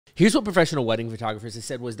Here's what professional wedding photographers have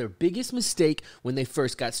said was their biggest mistake when they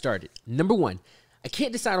first got started. Number one, I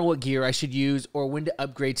can't decide on what gear I should use or when to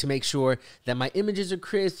upgrade to make sure that my images are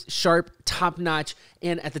crisp, sharp, top-notch,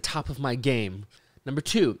 and at the top of my game. Number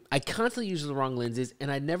two, I constantly use the wrong lenses,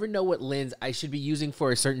 and I never know what lens I should be using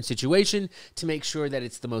for a certain situation to make sure that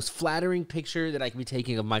it's the most flattering picture that I can be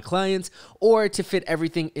taking of my clients or to fit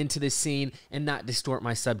everything into the scene and not distort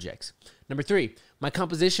my subjects. Number three, my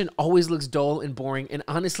composition always looks dull and boring, and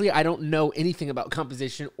honestly, I don't know anything about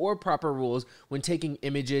composition or proper rules when taking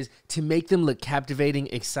images to make them look captivating,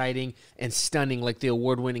 exciting, and stunning like the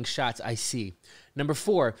award-winning shots I see. Number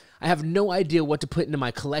four, I have no idea what to put into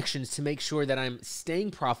my collections to make sure that I'm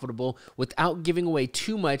staying profitable without giving away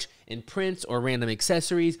too much in prints or random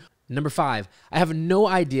accessories. Number five, I have no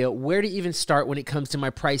idea where to even start when it comes to my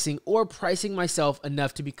pricing or pricing myself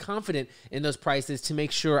enough to be confident in those prices to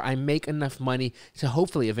make sure I make enough money to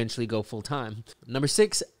hopefully eventually go full time. Number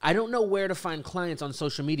six, I don't know where to find clients on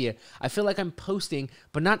social media. I feel like I'm posting,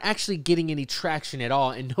 but not actually getting any traction at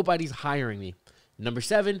all, and nobody's hiring me. Number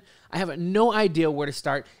seven, I have no idea where to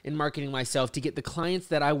start in marketing myself to get the clients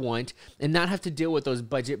that I want and not have to deal with those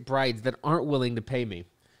budget brides that aren't willing to pay me.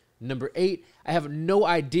 Number eight, I have no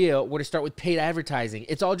idea where to start with paid advertising.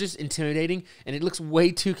 It's all just intimidating and it looks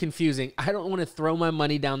way too confusing. I don't want to throw my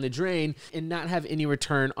money down the drain and not have any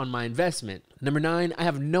return on my investment. Number nine, I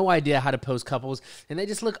have no idea how to pose couples and they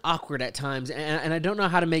just look awkward at times and I don't know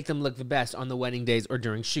how to make them look the best on the wedding days or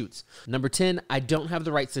during shoots. Number 10, I don't have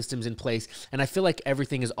the right systems in place and I feel like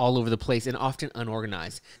everything is all over the place and often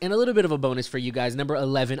unorganized. And a little bit of a bonus for you guys, number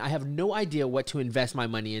 11, I have no idea what to invest my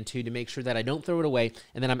money into to make sure that I don't throw it away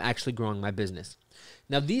and that I'm actually growing my business.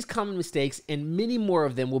 Now, these common mistakes and many more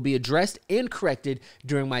of them will be addressed and corrected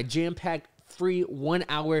during my jam-packed free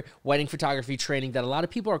 1-hour wedding photography training that a lot of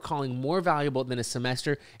people are calling more valuable than a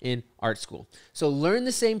semester in art school. So learn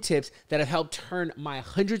the same tips that have helped turn my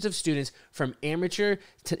hundreds of students from amateur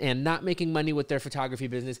and not making money with their photography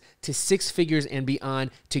business to 6 figures and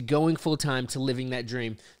beyond, to going full-time, to living that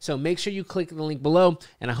dream. So make sure you click the link below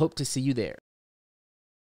and I hope to see you there.